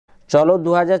চলো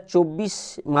 2024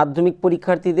 মাধ্যমিক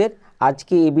পরীক্ষার্থীদের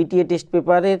আজকে এবিটিএ টেস্ট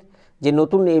পেপারের যে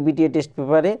নতুন এবিটিএ টেস্ট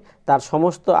পেপারে তার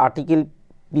সমস্ত আর্টিকেল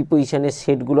প্রিপোজিশনের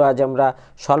সেটগুলো আজ আমরা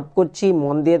সলভ করছি।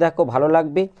 মন দিয়ে দেখো, ভালো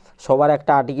লাগবে। সবার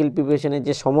একটা আর্টিকেল প্রিপোজিশনের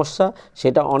যে সমস্যা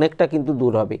সেটা অনেকটা কিন্তু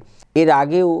দূর হবে। এর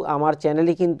আগেও আমার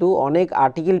চ্যানেলে কিন্তু অনেক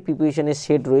আর্টিকেল প্রিপোজিশনের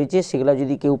সেট রয়েছে, সেগুলো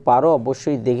যদি কেউ পারো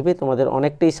অবশ্যই দেখবে, তোমাদের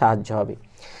অনেকটাই সাহায্য হবে।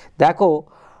 দেখো,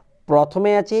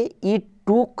 প্রথমে আছে ইট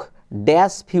took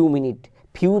dash few minute.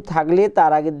 Few থাকলে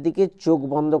তার আগের দিকে চোখ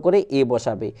বন্ধ করে এ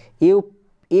বসাবে।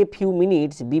 A few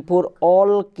minutes before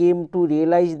all came to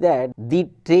realise that the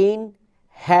train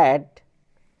had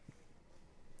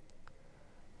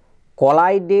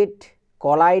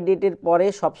কলাইডেটের পরে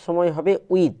সবসময় হবে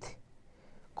উইথ।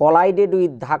 কলাইডেড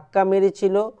উইথ, ধাক্কা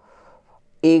মেরেছিল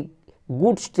এ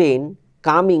গুডস ট্রেন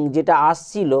কামিং, যেটা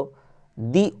আসছিল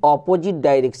দি অপোজিট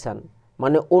ডাইরেকশান,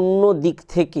 মানে অন্য দিক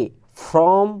থেকে,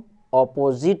 from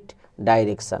opposite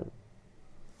direction.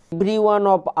 Every one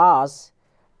of us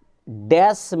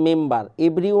dash member,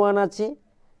 every one আছে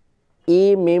a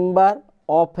member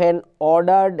of an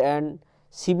ordered and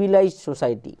civilised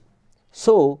society.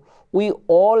 So we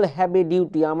all have a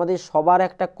duty, আমাদের সবার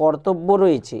একটা কর্তব্য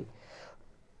রয়েছে।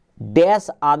 ড্যাশ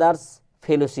আদার্স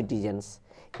ফেলো সিটিজেন্স,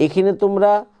 এখানে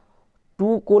তোমরা টু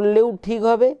করলেও ঠিক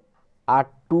হবে আর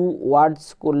টু ওয়ার্ডস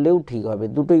করলেও ঠিক হবে,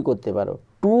 দুটোই করতে পারো।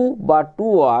 টু বা two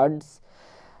words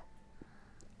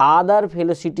other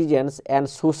fellow citizens and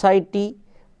society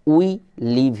we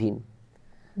live in,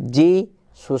 যে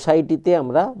সোসাইটিতে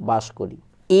আমরা বাস করি।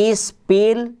 এ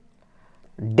spell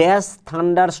dash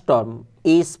thunderstorm,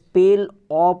 A spell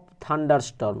of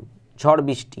thunderstorm, ঝড়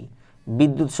বৃষ্টি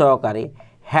বিদ্যুৎ সহকারে,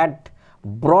 had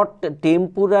ব্রট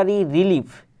temporary relief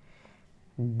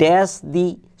dash the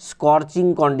scorching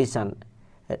condition,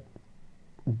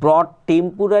 ব্রট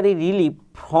temporary relief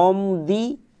from the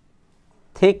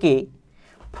থেকে,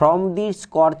 ফ্রম দি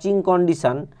স্কর্চিং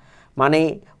কন্ডিশন মানে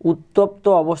উত্তপ্ত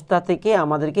অবস্থা থেকে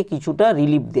আমাদেরকে কিছুটা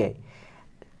রিলিফ দেয়।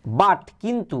 বাট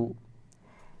কিন্তু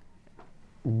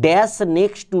dash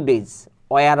next 2 days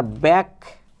war back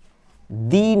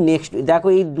the next, দেখো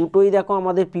এই দুটোই দেখো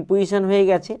আমাদের প্রিপোজিশন হয়ে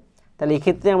গেছে, তাহলে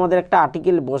এক্ষেত্রে আমাদের একটা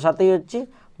আর্টিকেল বসাতেই হচ্ছে,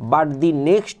 but the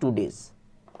next 2 days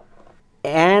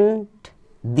and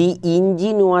the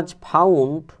engine was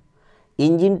found,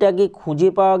 ইঞ্জিনটাকে খুঁজে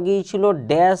পাওয়া গিয়েছিল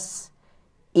ড্যাশ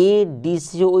এ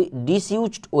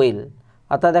ডিসইউজড ওয়েল,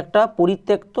 অর্থাৎ একটা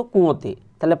পরিত্যক্ত কুয়োতে।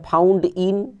 তাহলে ফাউন্ড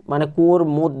ইন মানে কুয়োর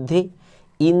মধ্যে,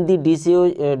 in the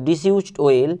ডিসইউজড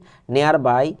well near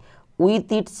by, with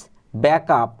its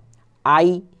backup I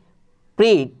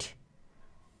prayed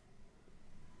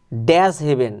dash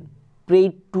haven,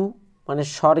 prayed two মানে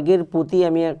স্বর্গের প্রতি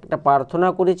আমি একটা প্রার্থনা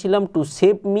করেছিলাম, to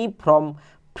save me from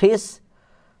fresh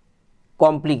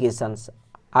complications,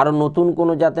 আরও নতুন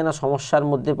কোনো যাতে না সমস্যার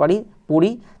মধ্যে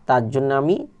পড়ি তার জন্য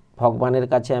আমি ভগবানের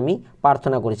কাছে আমি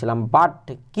প্রার্থনা করেছিলাম। বাট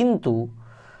কিন্তু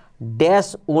dash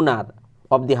owner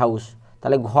of the house,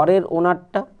 তাহলে ঘরের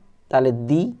ওনারটা, তাহলে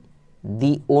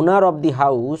দি ওনার of the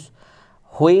house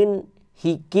when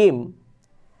he came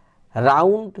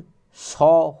round saw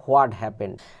what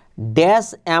happen, dash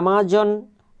Amazon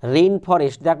rain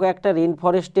forest, দেখো একটা রেইন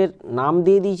ফরেস্টের নাম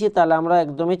দিয়ে দিয়েছে, তাহলে আমরা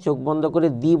একদমই চোখ বন্ধ করে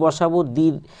দি বসাবো। দি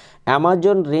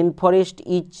Amazon rain forest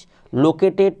is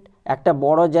located, একটা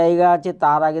বড় জায়গা আছে,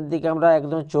 তার আগের দিকে আমরা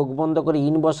একদম চোখ বন্ধ করে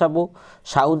ইন বসাবো।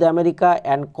 South America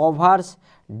and covers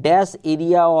dash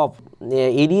area of,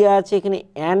 area আছে এখানে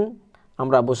অ্যান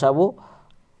আমরা বসাবো,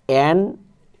 an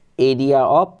area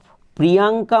of.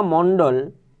 Priyanka Mondal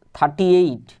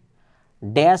 38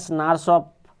 dash nurse of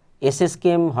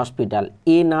SSKM hospital,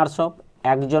 a nurse of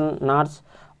একজন nurse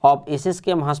of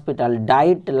SSKM hospital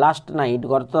died last night,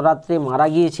 গত রাত্রে মারা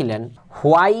গিয়েছিলেন।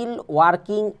 While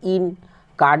working in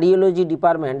cardiology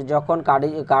department, যখন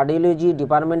কার্ডিওলজি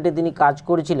ডিপার্টমেন্টে তিনি কাজ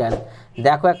করেছিলেন।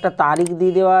 দেখো একটা তারিখ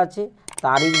দিয়ে দেওয়া আছে,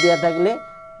 তারিখ দেওয়া থাকলে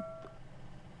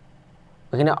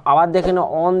এখানে আবার দেখেন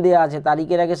অন দেওয়া আছে,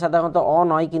 তারিখের আগে সাধারণত অন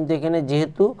হয়, কিন্তু এখানে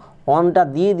যেহেতু অনটা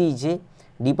দিয়ে দিয়েছে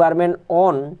ডিপার্টমেন্ট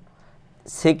অন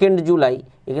 2 জুলাই,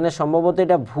 এখানে সম্ভবত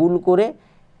এটা ভুল করে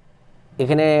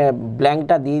এখানে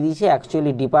ব্ল্যাঙ্কটা দিয়ে দিয়েছে,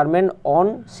 অ্যাকচুয়ালি ডিপার্টমেন্ট অন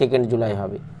 2 জুলাই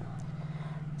হবে।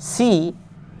 She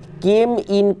came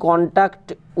in contact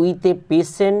with a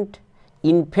patient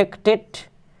infected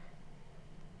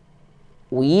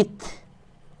with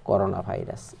corona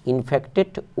virus,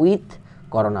 infected with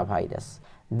corona virus.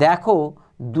 দেখো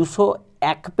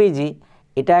 201 পেজে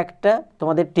এটা একটা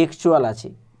তোমাদের টেক্সচুয়াল আছে,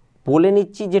 বলে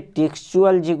নিচ্ছি যে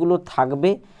টেক্সচুয়াল যেগুলো থাকবে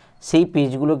সেই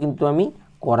পেজগুলো কিন্তু আমি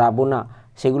করাবো না,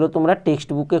 সেগুলো তোমরা টেক্সট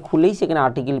বুকে খুলেই সেখানে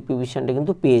আর্টিকেল প্রিপোজিশনটা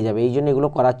কিন্তু পেয়ে যাবে। এই জন্য এগুলো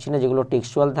করাচ্ছি না, যেগুলো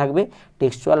টেক্সচুয়াল থাকবে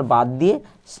টেক্সচুয়াল বাদ দিয়ে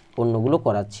অন্যগুলো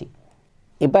করাচ্ছি।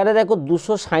 এবারে দেখো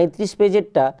 237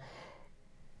 পেজেরটা,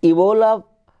 Ebola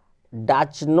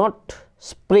does not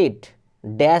spread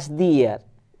dash the air,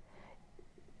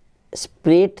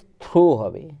 spread through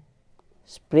হবে,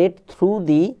 spread through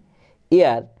the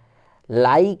air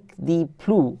like the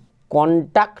flu,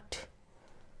 contact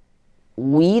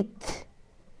with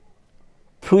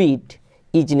fluid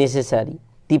is necessary.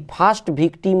 The first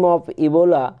victim of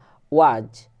Ebola ওয়াজ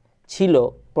ছিল,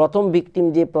 প্রথম ভিকটিম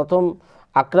যে প্রথম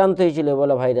আক্রান্ত হয়েছিল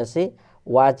ইবোলা ভাইরাসে,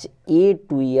 ওয়াজ এ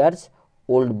 2 years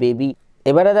ওল্ড বেবি।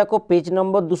 এবারে দেখো পেজ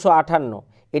নম্বর 258,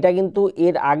 এটা কিন্তু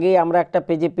এর আগে আমরা একটা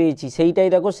পেজে পেয়েছি, সেইটাই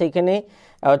দেখো। সেইখানে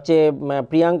হচ্ছে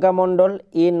প্রিয়াঙ্কা মণ্ডল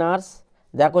এ নার্স,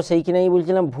 দেখো সেইখানেই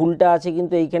বলছিলাম ভুলটা আছে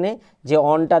কিন্তু এইখানে যে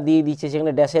অনটা দিয়ে দিচ্ছে,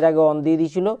 সেখানে ড্যাশের আগে অন দিয়ে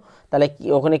দিয়েছিল, তাহলে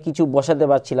ওখানে কিছু বসাতে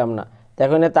পারছিলাম না,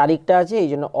 দেখো এখানে তারিখটা আছে, এই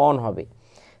জন্য অন হবে।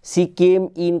 She came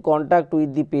in contact with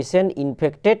the patient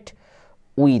infected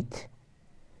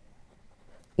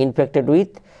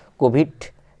with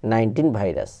COVID-19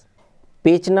 virus.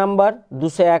 Page number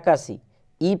 281,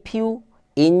 if you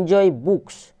enjoy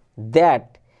books that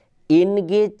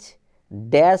engage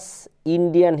dash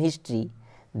Indian history,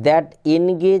 that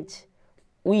engage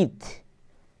with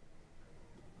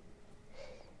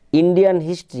Indian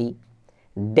history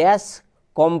dash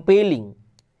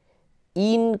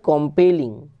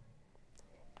compelling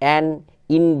and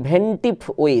inventive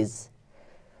ways,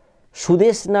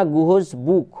 Sudeshna গুহ's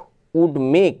book would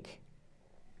make,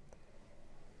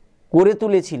 করে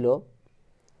তুলেছিল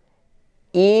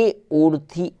a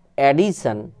worthy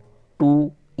addition to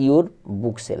your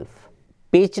bookshelf।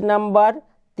 Page number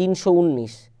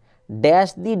 319, dash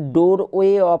the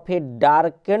doorway of a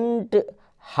darkened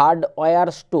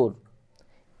hardware store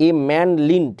a man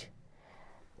leaned,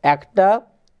 একটা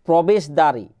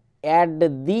প্রবেশদ্বারে,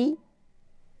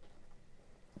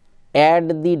 at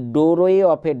the doorway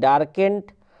of a darkened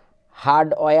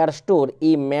hardware store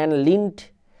a man leaned,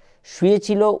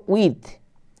 শুয়েছিল with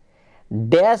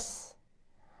dash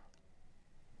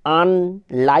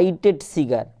আনলাইটেড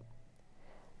cigar,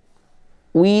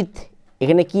 with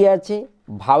এখানে কি আছে,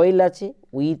 vowel আছে,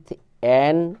 with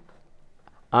an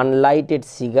আনলাইটেড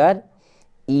cigar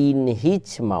in his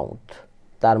mouth,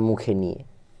 তার মুখে নিয়ে।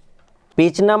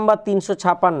 Page number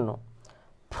 356,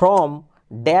 from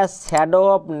dash shadow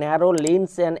of narrow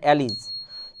lanes and অ্যালিজ,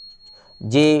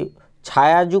 যে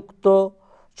ছায়াযুক্ত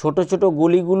ছোট ছোট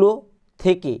গলিগুলো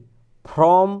থেকে,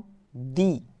 from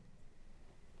the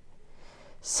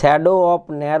shadow of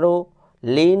narrow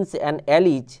lanes and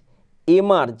অ্যালিজ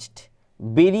emerged,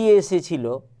 বেরিয়ে এসেছিল,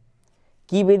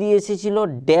 কি বেরিয়ে এসেছিল,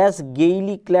 ড্যাশ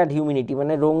গেইলি ক্ল্যাড হিউম্যানিটি,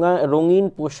 মানে রঙিন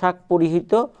পোশাক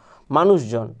পরিহিত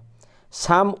মানুষজন,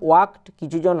 সাম ওয়াকড,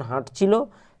 কিছুজন হাঁটছিল,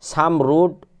 সাম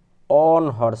রোড অন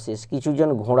হর্সেস, কিছুজন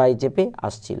ঘোড়ায় চেপে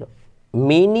আসছিল।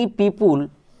 মেনি পিপুল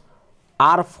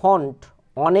আর ফন্ড,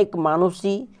 অনেক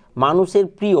মানুষের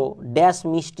প্রিয় ড্যাশ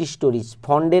মিষ্টি স্টোরিজ,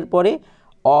 ফন্ডের পরে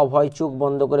অভয় চোখ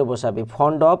বন্ধ করে বসাবে,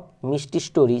 ফন্ড অফ মিষ্টি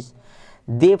stories,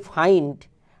 they find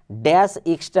dash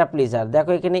extra pleasure,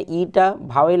 দেখো এখানে ইটা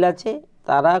ভাওয়েল আছে,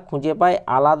 তারা খুঁজে পায়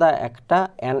আলাদা একটা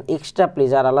অ্যান এক্সট্রা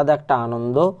প্লেজার, আলাদা একটা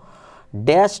আনন্দ,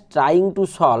 ড্যাশ ট্রাইং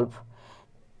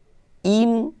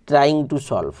টু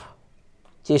সলভ,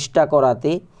 চেষ্টা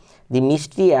করাতে, দি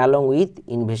মিস্ট্রি অ্যালং উইথ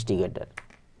ইনভেস্টিগেটর।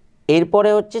 এরপরে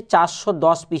হচ্ছে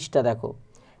 410 পৃষ্ঠা, দেখো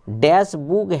dash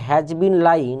book has been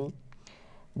lying,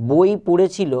 বই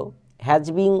পড়েছিল, হ্যাজ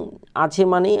বিন আছে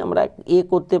মানেই আমরা এ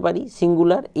করতে পারি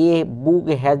singular, A book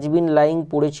has been lying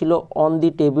পড়েছিল, অন দি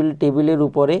টেবিল, টেবিলের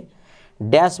উপরে,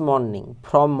 ড্যাশ মর্নিং,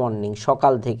 ফ্রম মর্নিং,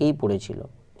 সকাল থেকেই পড়েছিল,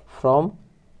 from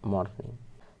morning.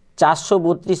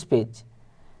 432 page,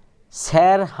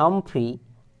 sir Humphry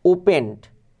opened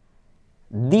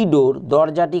দি ডোর,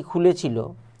 দরজাটি খুলেছিল,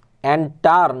 and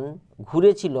turn,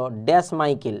 ঘুরেছিল, dash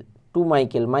Michael, two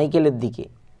Michael, মাইকেলের দিকে,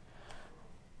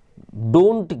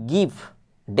 don't give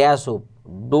dash hope,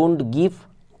 don't give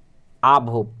up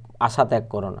hope, আশা ত্যাগ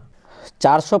করো না।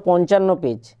 455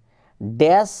 page,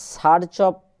 dash search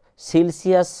of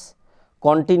Celsius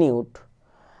continued,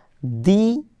 the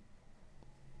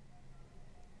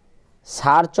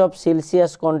search of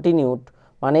Celsius continued,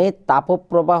 মানে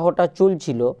তাপপ্রবাহটা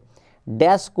চলছিল,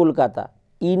 dash Kolkata,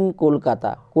 in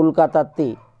Kolkata, কলকাতাতে,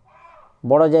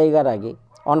 বড় জায়গার আগে,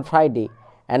 on Friday,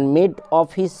 and made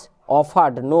office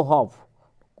offered no hop,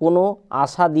 কোনো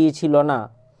আশা দিয়েছিল না,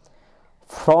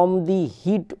 from the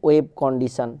heat wave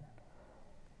condition,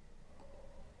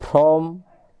 from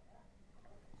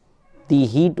the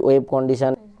heat wave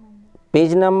condition. Page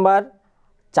number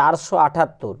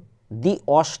 478, the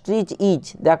ostrich is,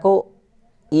 দেখো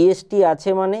ইএসটি আছে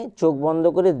মানে চোখ বন্ধ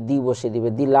করে দি বসে দিবে,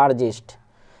 the largest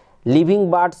living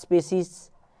bird species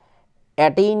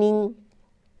অ্যাটেইনিং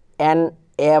an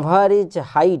average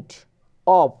height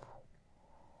of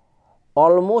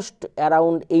almost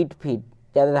around 8 fit,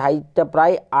 যাদের হাইটটা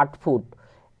প্রায় 8 foot,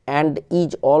 and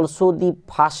is also the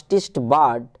fastest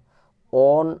bird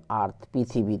on earth,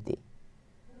 পৃথিবীতে।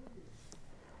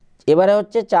 এবারে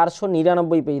হচ্ছে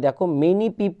 499 পেজ, দেখো মেনি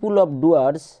পিপুল অফ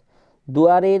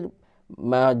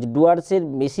ডুয়ার্সের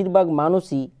বেশিরভাগ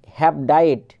মানুষই হ্যাভ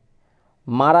ডায়েট,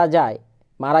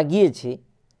 মারা গিয়েছে,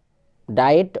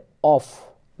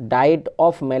 ডায়েট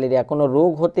অফ ম্যালেরিয়া, কোনো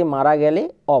রোগ হতে মারা গেলে,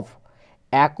 of,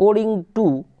 according to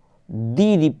the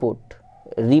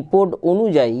report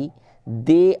অনুযায়ী,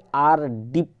 দে আর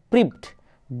ডিপ্রিভড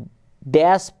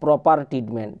ড্যাশ প্রপার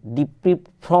ট্রিটমেন্ট, ডিপ্রিভড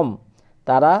ফ্রম,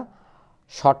 তারা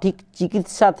সঠিক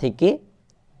চিকিৎসা থেকে,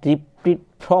 ডিপ্রিভড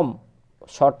ফ্রম,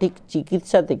 সঠিক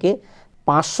চিকিৎসা থেকে।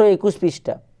 521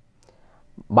 পৃষ্ঠা,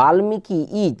 Valmiki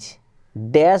is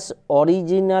dash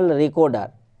original recorder,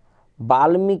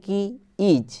 Valmiki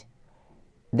is,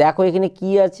 দেখো এখানে কি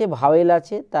আছে, ভাওয়েল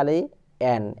আছে, তাহলে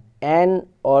an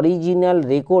original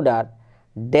recorder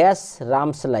dash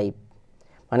রামস life,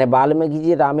 মানে বাল্মীকি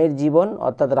যে রামের জীবন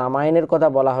অর্থাৎ রামায়ণের কথা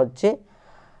বলা হচ্ছে,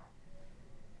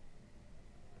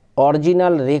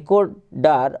 অরিজিনাল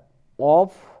রেকর্ডার অফ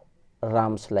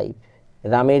রামস লাইফ,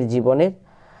 রামের জীবনের।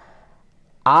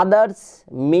 আদার্স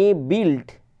মে বিল্ড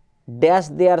ড্যাশ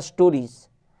দেয়ার স্টোরিজ,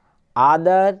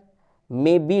 আদার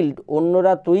মে বিল্ড,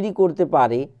 অন্যরা তৈরি করতে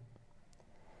পারে,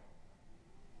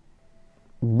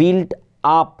 বিল্ড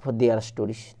আপ দেয়ার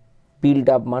স্টোরিজ, বিল্ড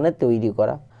আপ মানে তৈরি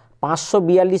করা।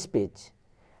 542 page,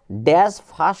 dash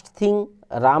first thing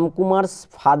রামকুমারস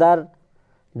father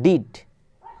did,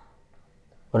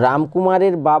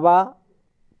 রামকুমারের বাবা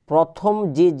প্রথম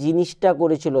যে জিনিসটা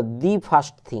করেছিল, the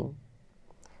first thing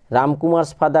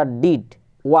রামকুমারস father did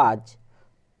was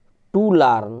to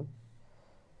learn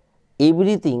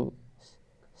everything,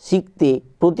 শিখতে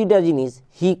প্রতিটা জিনিস,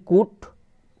 হি কুড,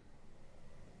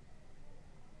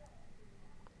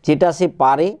 যেটা সে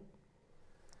পারে,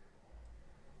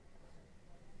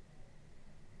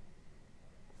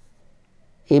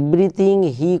 এভরিথিং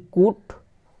হি কুড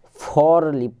ফর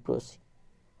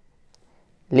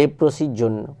লেপ্রসির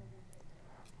জন্য,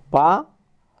 বা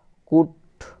কুড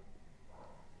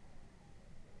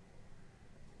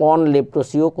অন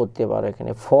লেপ্রসিও করতে পারো,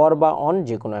 এখানে ফর বা অন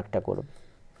যে কোনো একটা করবে।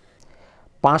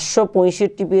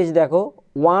 565 পেজ, দেখো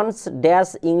once dash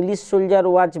English soldier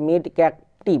was made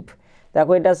captive,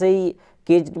 দেখো এটা সেই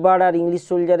কেজড বার্ড আর ইংলিশ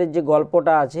সোলজারের যে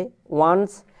গল্পটা আছে।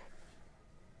 ওয়ান্স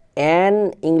অ্যান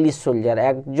ইংলিশ সোলজার,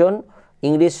 একজন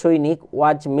ইংলিশ সৈনিক,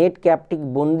 ওয়াজ মেড ক্যাপটিভ,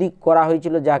 বন্দি করা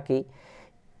হয়েছিল যাকে,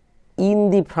 ইন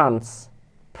দি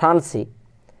ফ্রান্সে,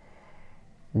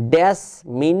 ড্যাশ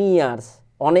মেনি ইয়ার্স,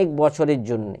 অনেক বছরের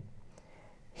জন্যে,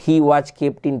 হি ওয়াজ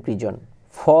kept in prison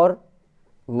for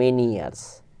many years.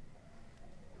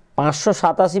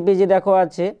 587 পেজে দেখো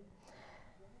আছে,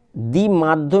 দি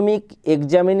মাধ্যমিক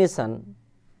examination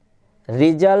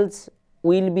results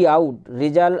will be out,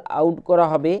 result out করা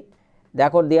হবে,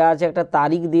 দেখো দেওয়া আছে একটা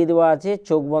তারিখ দিয়ে দেওয়া আছে,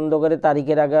 চোখ বন্ধ করে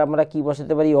তারিখের আগে আমরা কি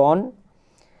বসাতে পারি, অন,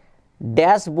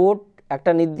 ড্যাশ বোর্ড,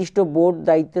 একটা নির্দিষ্ট বোর্ড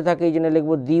দায়িত্বে থাকে, এই জন্য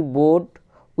লিখবো দি board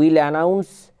will announce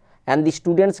and the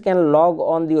students can log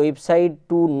on the website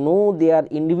to know there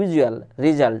individual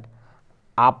result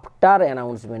after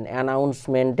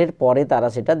অ্যানাউন্সমেন্টের পরে তারা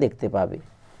সেটা দেখতে পাবে।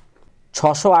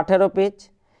 618 page,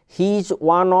 he is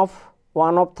one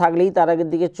of থাকলেই তার আগের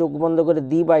দিকে চোখ বন্ধ করে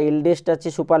দি বা এলডেস্ট আছে,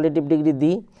 সুপারলেটিভ ডিগ্রি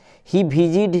দি, হি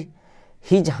ভিজিট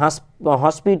হিজ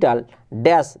হসপিটাল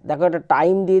ড্যাশ, দেখো একটা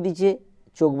টাইম দিয়ে দিচ্ছে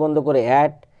চোখ বন্ধ করে,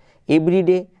 অ্যাট,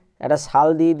 এভরিডে একটা সাল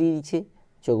দিয়ে দিয়েছে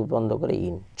চোখ বন্ধ করে,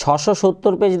 ইন।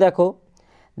 670 পেজ, দেখো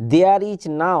there is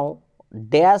now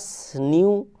dash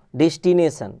new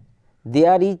destination,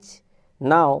 there is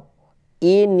now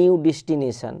a new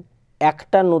destination,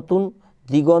 একটা নতুন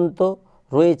দিগন্ত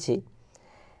রয়েছে,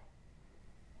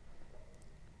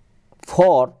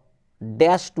 for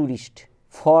dash tourist,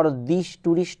 for this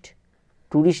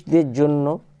ট্যুরিস্টদের জন্য,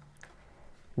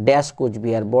 ড্যাশ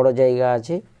কোচবিহার, বড় জায়গা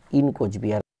আছে, in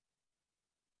Cooch Behar.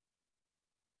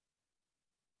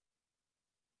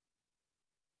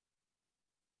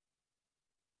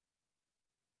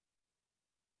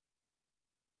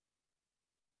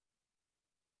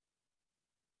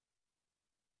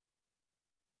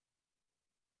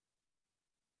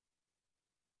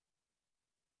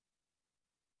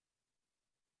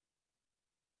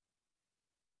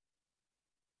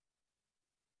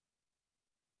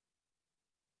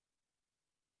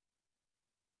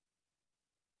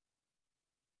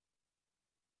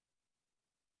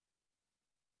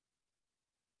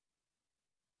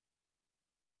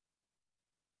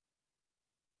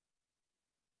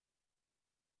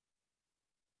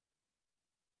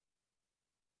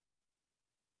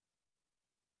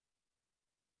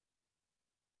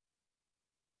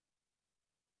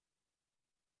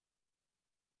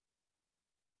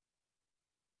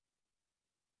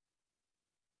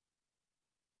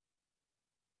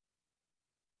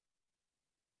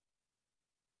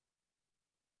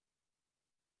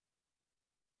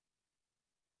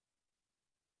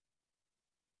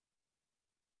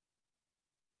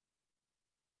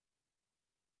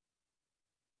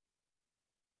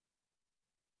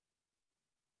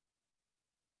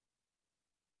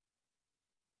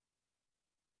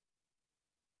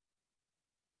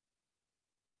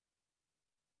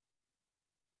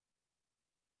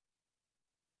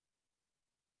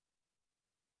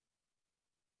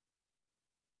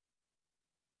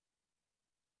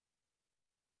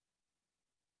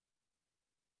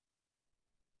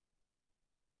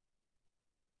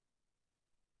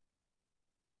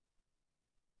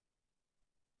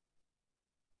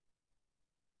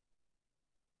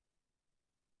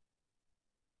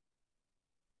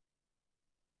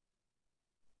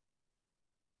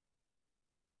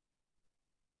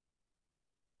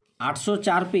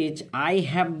 804 page, I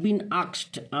have been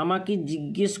asked, আমাকে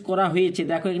জিজ্ঞেস করা হয়েছে।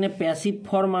 দেখো এখানে প্যাসিভ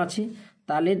ফর্ম আছে,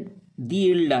 তাহলে দি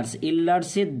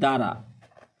এল্ডার্সের দ্বারা,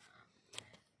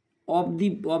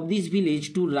 of this village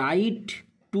to right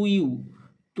to you,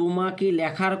 তোমাকে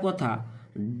লেখার কথা,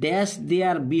 dash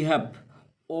there behave,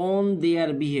 on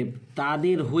their behave,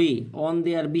 তাদের হয়ে, on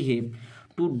their behave,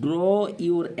 two draw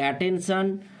your attention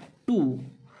to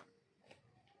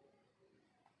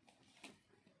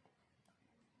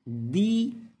the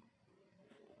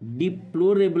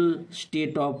deplorable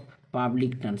state of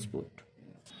public transport.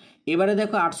 এবারে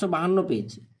দেখো 852 পেজ,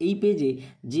 এই পেজে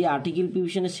যে আর্টিকেল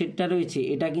প্রিপোজিশনের সেটটা রয়েছে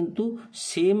এটা কিন্তু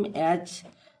সেম অ্যাজ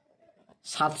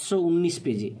 719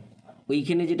 পেজে,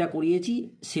 ওইখানে যেটা করিয়েছি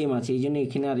সেম আছে, এই জন্য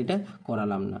এখানে আর এটা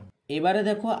করালাম না। এবারে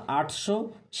দেখো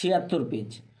 876 page,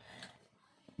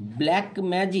 black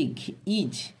magic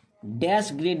is dash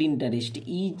grade interest,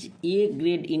 is A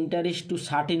grade interest to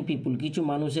certain পিপুল, কিছু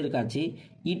মানুষের কাছে,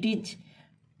 ইট ইজ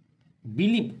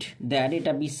বিলিভড দ্যাট,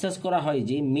 এটা বিশ্বাস করা হয়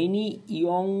যে, মেনি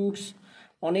ইয়ংস,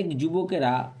 অনেক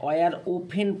যুবকেরা, ওয়ার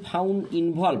ওপেন ফাউন্ড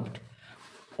ইনভলভড,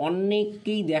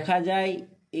 অনেককেই দেখা যায়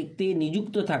এতে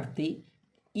নিযুক্ত থাকতে,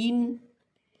 ইন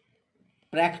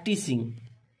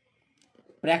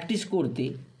প্র্যাকটিস করতে,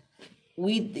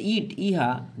 উইথ ইট, ইহা,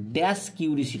 ড্যাশ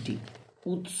কিউরিসিটি,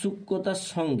 উৎসুকতার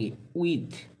সঙ্গে,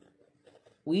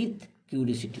 উইথ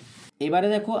কিউরিসিটি। এবারে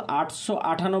দেখো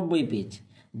 898 page,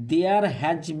 there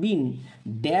has been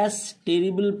dash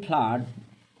terrible flood,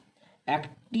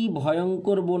 একটি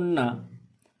ভয়ঙ্কর বন্যা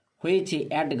হয়েছে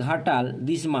at Ghatal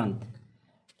this month,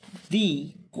 the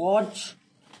cause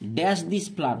dash this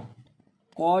flood,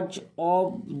 cause of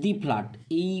the flood,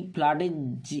 এই ফ্লাডের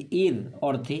এর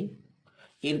অর্থে,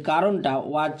 এর কারণটা,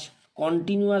 ওয়াজ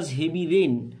continuous heavy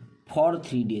rain for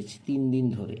 3 days, 3 দিন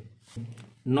ধরে।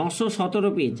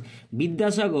 917 পেজ,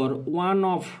 বিদ্যাসাগর ওয়ান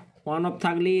অফ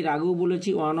থাকলে এর আগেও বলেছি,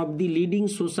 one of the leading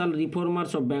social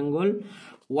reformers of Bengal,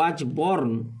 was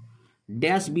born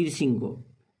dash Birsingha,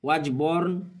 was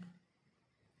born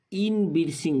in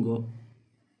Birsingha,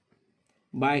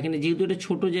 বা এখানে যেহেতু এটা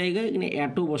ছোটো জায়গায় এখানে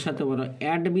অ্যাটও বসাতে পারো,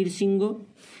 at Birsingha,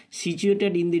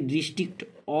 situated in the district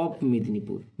of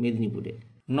মেদিনীপুরে।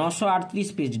 938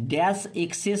 পেজ, ড্যাশ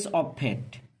এক্সেস অফ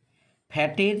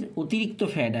ফ্যাটের অতিরিক্ত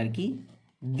ফ্যাট আর কি,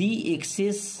 দি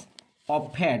access of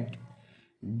fat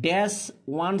dash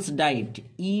once diet,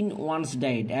 in once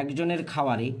diet, একজনের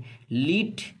খাবারে,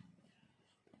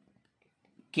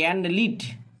 ক্যান লিড,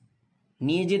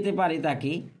 নিয়ে যেতে পারে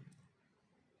তাকে,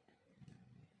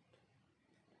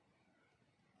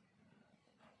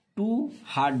 টু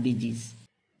হার্ট ডিজিজ।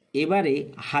 এবারে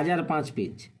 1005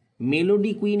 page,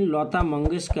 melody queen Lata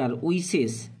Mangeshkar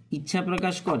wishes, ইচ্ছা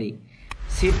প্রকাশ করে,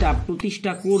 সেট আপ,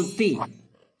 প্রতিষ্ঠা করতে,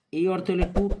 এই অর্থ হলে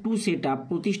টু সেট আপ,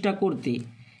 প্রতিষ্ঠা করতে,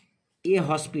 এ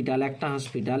হসপিটাল, একটা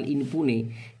hospital, in Pune,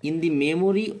 in the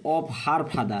memory of her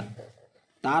father,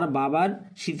 তার বাবার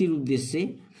স্মৃতির উদ্দেশ্যে,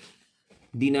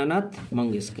 Dinanath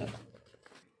Mangeshkar.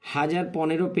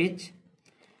 1015 page,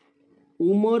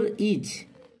 Umar is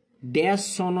dash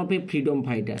son of A freedom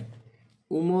fighter,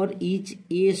 Umar is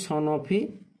a son of A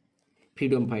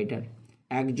freedom fighter,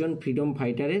 একজন ফ্রিডম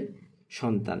ফাইটারের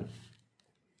সন্তান।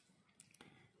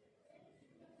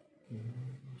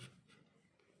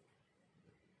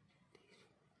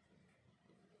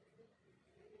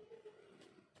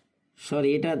 সরি,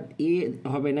 এটা এ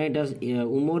হবে না, এটা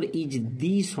Umar is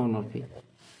the son of A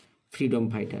freedom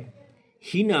fighter.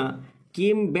 Hina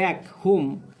came back home,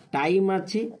 time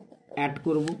আছে, অ্যাড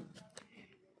করব।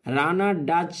 রানার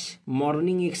Dutch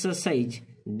morning exercise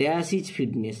dash his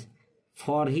fitness,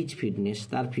 for his fitness,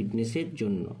 তার ফিটনেসের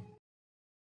জন্য।